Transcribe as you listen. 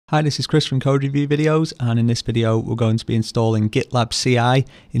Hi, this is Chris from Code Review Videos, and in this video we're going to be installing GitLab CI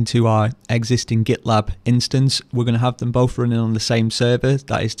into our existing GitLab instance. We're going to have them both running on the same server.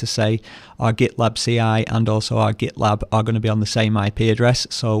 That is to say, our GitLab CI and also our GitLab are going to be on the same IP address.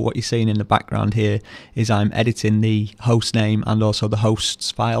 So what you're seeing in the background here is I'm editing the host name and also the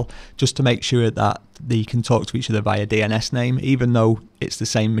hosts file just to make sure that they can talk to each other via DNS name. Even though it's the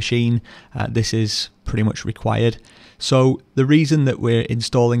same machine, this is pretty much required. So the reason that we're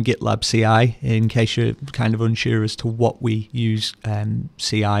installing GitLab CI, in case you're kind of unsure as to what we use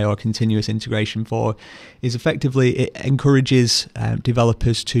CI or continuous integration for, is effectively it encourages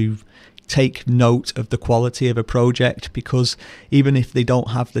developers to take note of the quality of a project, because even if they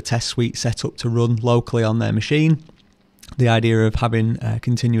don't have the test suite set up to run locally on their machine, the idea of having a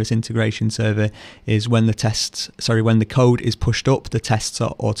continuous integration server is when the code is pushed up, the tests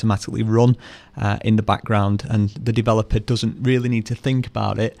are automatically run in the background, and the developer doesn't really need to think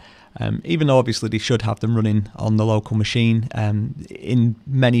about it. Even though obviously they should have them running on the local machine. In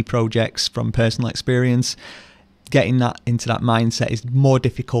many projects, from personal experience, getting that into that mindset is more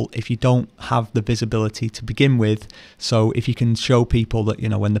difficult if you don't have the visibility to begin with. So if you can show people that, you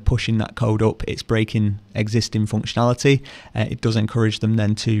know, when they're pushing that code up, it's breaking existing functionality, it does encourage them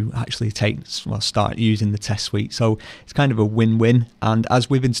then to actually start using the test suite. So it's kind of a win-win. And as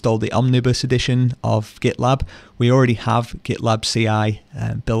we've installed the Omnibus edition of GitLab, we already have GitLab CI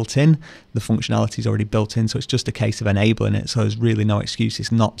built in. The functionality is already built in, so it's just a case of enabling it. So there's really no excuses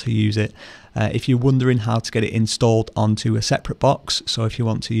not to use it. If you're wondering how to get it installed onto a separate box, so if you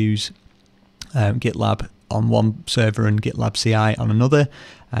want to use GitLab on one server and GitLab CI on another,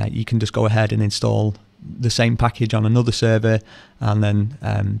 you can just go ahead and install the same package on another server, and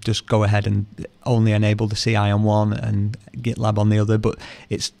then just go ahead and only enable the CI on one and GitLab on the other. But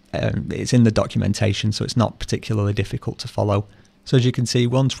it's in the documentation, so it's not particularly difficult to follow. So as you can see,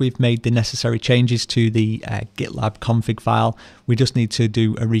 once we've made the necessary changes to the GitLab config file, we just need to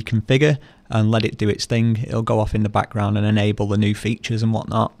do a reconfigure and let it do its thing. It'll go off in the background and enable the new features and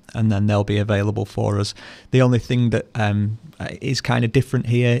whatnot, and then they'll be available for us. The only thing that is kind of different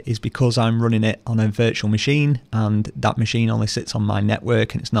here is because I'm running it on a virtual machine and that machine only sits on my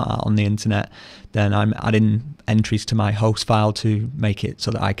network and it's not out on the internet, then I'm adding entries to my host file to make it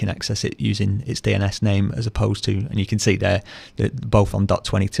so that I can access it using its DNS name, as opposed to, and you can see there, that both on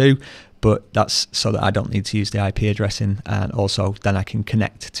 .22, but that's so that I don't need to use the IP addressing, and also then I can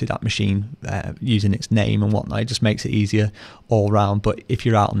connect to that machine using its name and whatnot. It just makes it easier all round. But if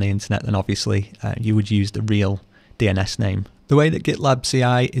you're out on the internet, then obviously you would use the real DNS name. The way that GitLab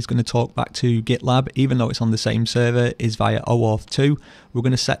CI is going to talk back to GitLab, even though it's on the same server, is via OAuth 2. We're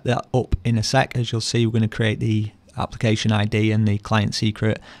going to set that up in a sec. As you'll see, we're going to create the application ID and the client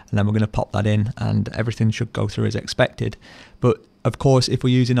secret, and then we're going to pop that in, and everything should go through as expected. But of course, if we're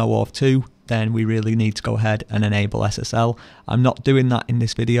using OAuth 2, then we really need to go ahead and enable SSL. I'm not doing that in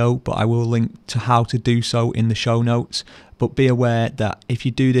this video, but I will link to how to do so in the show notes. But be aware that if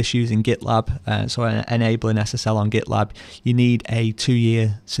you do this using GitLab, so enabling SSL on GitLab, you need a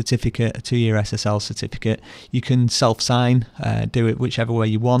 2-year certificate, a 2-year SSL certificate. You can self-sign, do it whichever way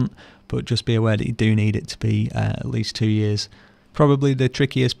you want, but just be aware that you do need it to be at least 2 years. Probably the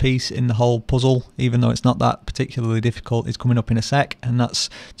trickiest piece in the whole puzzle, even though it's not that particularly difficult, is coming up in a sec, and that's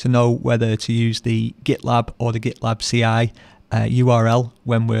to know whether to use the GitLab or the GitLab CI URL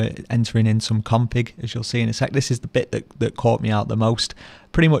when we're entering in some config, as you'll see in a sec. This is the bit that caught me out the most.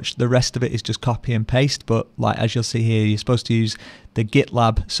 Pretty much the rest of it is just copy and paste, but like as you'll see here, you're supposed to use the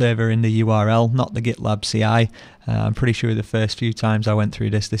GitLab server in the URL, not the GitLab CI. I'm pretty sure the first few times I went through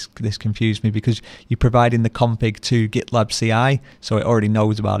this confused me, because you're providing the config to GitLab CI, so it already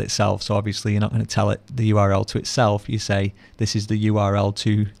knows about itself. So obviously you're not going to tell it the URL to itself. You say this is the URL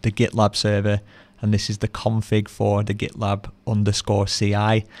to the GitLab server, and this is the config for the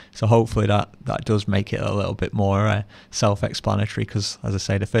GitLab_CI. So hopefully that does make it a little bit more self-explanatory, because as I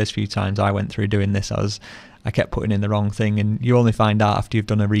say, the first few times I went through doing this, I kept putting in the wrong thing, and you only find out after you've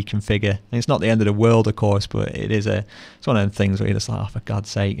done a reconfigure. And it's not the end of the world, of course, but it's one of the things where you're just like, oh, for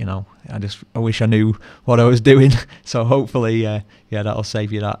God's sake, you know, I wish I knew what I was doing. So hopefully, yeah, that'll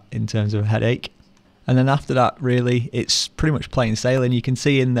save you that in terms of a headache. And then after that, really, it's pretty much plain sailing. You can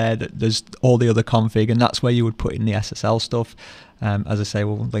see in there that there's all the other config, and that's where you would put in the SSL stuff. As I say,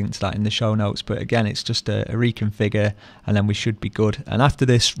 we'll link to that in the show notes. But again, it's just a reconfigure, and then we should be good. And after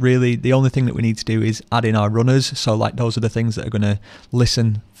this, really, the only thing that we need to do is add in our runners. So like those are the things that are going to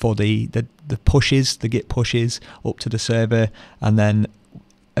listen for the pushes, the Git pushes up to the server, and then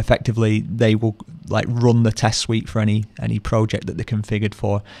effectively they will like run the test suite for any project that they're configured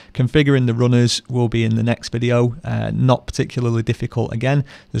for. Configuring the runners will be in the next video. Not particularly difficult. Again,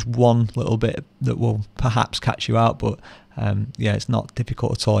 there's one little bit that will perhaps catch you out, but yeah, it's not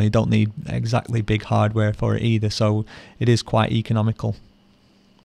difficult at all. You don't need exactly big hardware for it either, so it is quite economical.